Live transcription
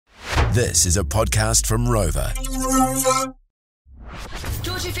This is a podcast from Rover.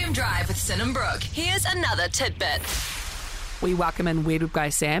 George FM Drive with Sin and Brooke. Here's another tidbit. We welcome in Weird With Guy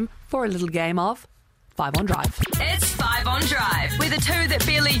Sam for a little game of 5 on Drive. It's 5 on Drive, where the two that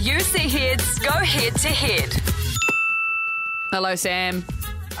barely use their heads go head to head. Hello, Sam.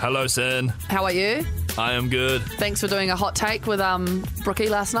 Hello, Sin. How are you? I am good. Thanks for doing a hot take with Brookie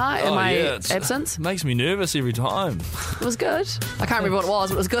last night in my absence. It makes me nervous every time. It was good. I can't remember what it was,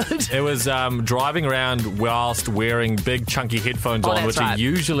 but it was good. It was driving around whilst wearing big chunky headphones on, which are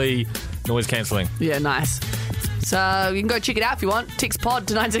usually noise cancelling. Yeah, nice. So you can go check it out if you want. Text pod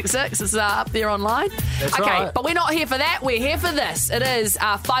to 966. It's up there online. That's okay, right. But we're not here for that. We're here for this. It is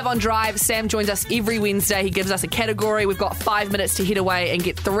 5 on Drive. Sam joins us every Wednesday. He gives us a category. We've got 5 minutes to head away and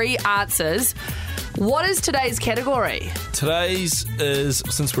get 3 answers. What is today's category? Today's is,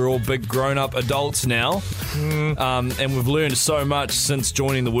 since we're all big grown-up adults now, and we've learned so much since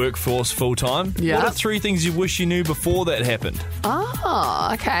joining the workforce full-time, Yeah. What are 3 things you wish you knew before that happened? Oh,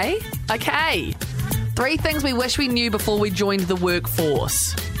 okay. 3 things we wish we knew before we joined the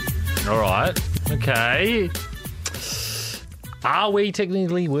workforce. All right. Okay. Are we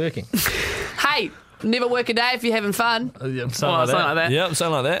technically working? Hey, never work a day if you're having fun. Something like that. Yeah,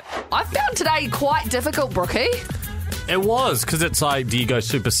 something like that. I found today quite difficult, Brookie. It was, because it's like, do you go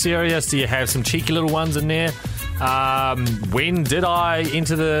super serious? Do you have some cheeky little ones in there? When did I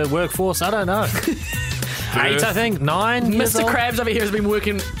enter the workforce? I don't know. 8, I think. 9 years Mr. old? Krabs over here has been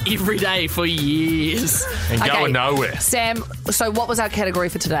working every day for years. And going nowhere. Sam, so what was our category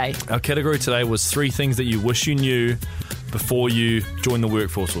for today? Our category today was 3 things that you wish you knew before you joined the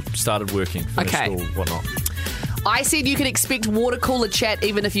workforce or started working, finished Okay. school, whatnot. I said you can expect water cooler chat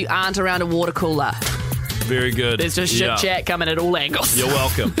even if you aren't around a water cooler. Very good. There's just shit chat coming at all angles. You're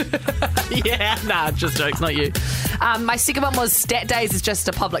welcome. Yeah, nah, just jokes, not you. My second one was stat days is just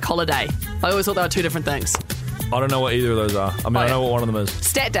a public holiday. I always thought they were 2 different things. I don't know what either of those are. I mean, I know what one of them is.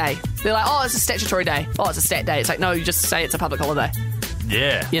 Stat day. They're like, oh, it's a statutory day. Oh, it's a stat day. It's like, no, you just say it's a public holiday.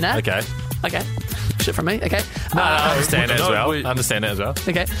 Yeah. You know? Okay. Okay. Shit from me. Okay. No, I understand that as no, well. we- Understand that as well.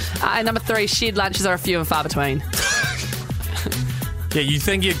 Okay. And number 3, shared lunches are a few and far between. Yeah, you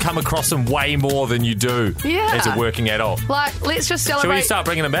think you'd come across them way more than you do Yeah. as a working adult. Like, let's just Should celebrate. we start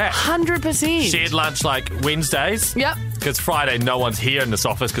bringing them back? 100%. Shared lunch like Wednesdays? Yep. Because Friday no one's here in this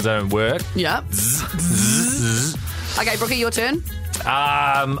office because they don't work. Yep. Okay, Brookie, your turn.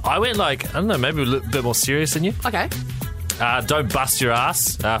 I went like, I don't know, maybe a little bit more serious than you. Okay. Don't bust your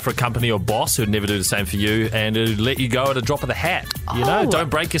ass for a company or boss who'd never do the same for you and who'd let you go at a drop of the hat. You know, don't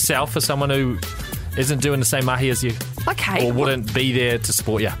break yourself for someone who isn't doing the same mahi as you. Okay. Or wouldn't be there to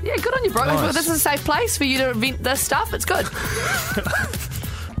support you. Yeah, good on you, bro. Nice. This is a safe place for you to vent this stuff. It's good.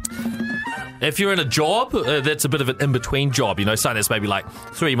 If you're in a job, that's a bit of an in-between job, you know, something that's maybe like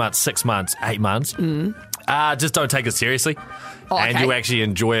 3 months, 6 months, 8 months. Just don't take it seriously. Oh, And okay. you actually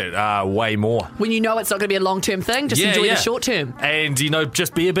enjoy it way more. When you know it's not going to be a long-term thing, just enjoy the short term. And, you know,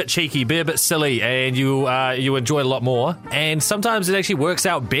 just be a bit cheeky, be a bit silly, and you enjoy it a lot more. And sometimes it actually works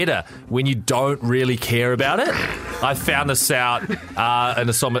out better when you don't really care about it. I found this out in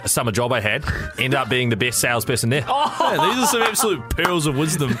a summer job I had. Ended up being the best salesperson there. Yeah, these are some absolute pearls of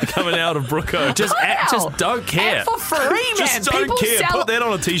wisdom coming out of Brooko. Just don't care. And for free, man. Just don't People care. Sell, Put that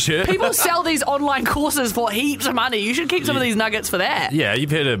on a t-shirt. people sell these online courses for heaps of money. You should keep some of these nuggets for that. Yeah, you've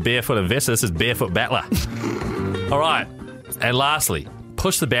heard of barefoot investor. This is barefoot battler. All right. And lastly,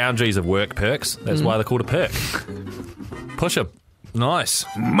 push the boundaries of work perks. That's why they're called a perk. Push them. Nice.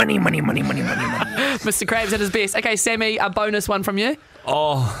 Money. Mr. Krabs at his best. Okay, Sammy, a bonus one from you.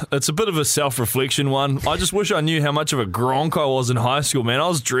 Oh, it's a bit of a self-reflection one. I just wish I knew how much of a gronk I was in high school, man. I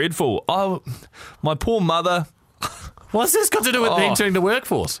was dreadful. Oh, my poor mother. What's this got to do with entering the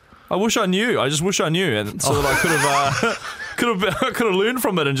workforce? I wish I knew. I just wish I knew, and so that I could have learned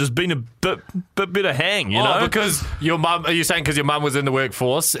from it and just been a bit better hang, you know? Because your mum, are you saying because your mum was in the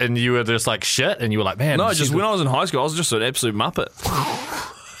workforce and you were just like shit and you were like, man. No, just when I was in high school, I was just an absolute muppet.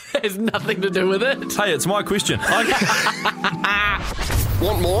 Has nothing to do with it. Hey, it's my question.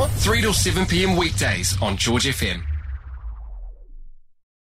 Want more? 3 till 7 p.m. weekdays on George FM.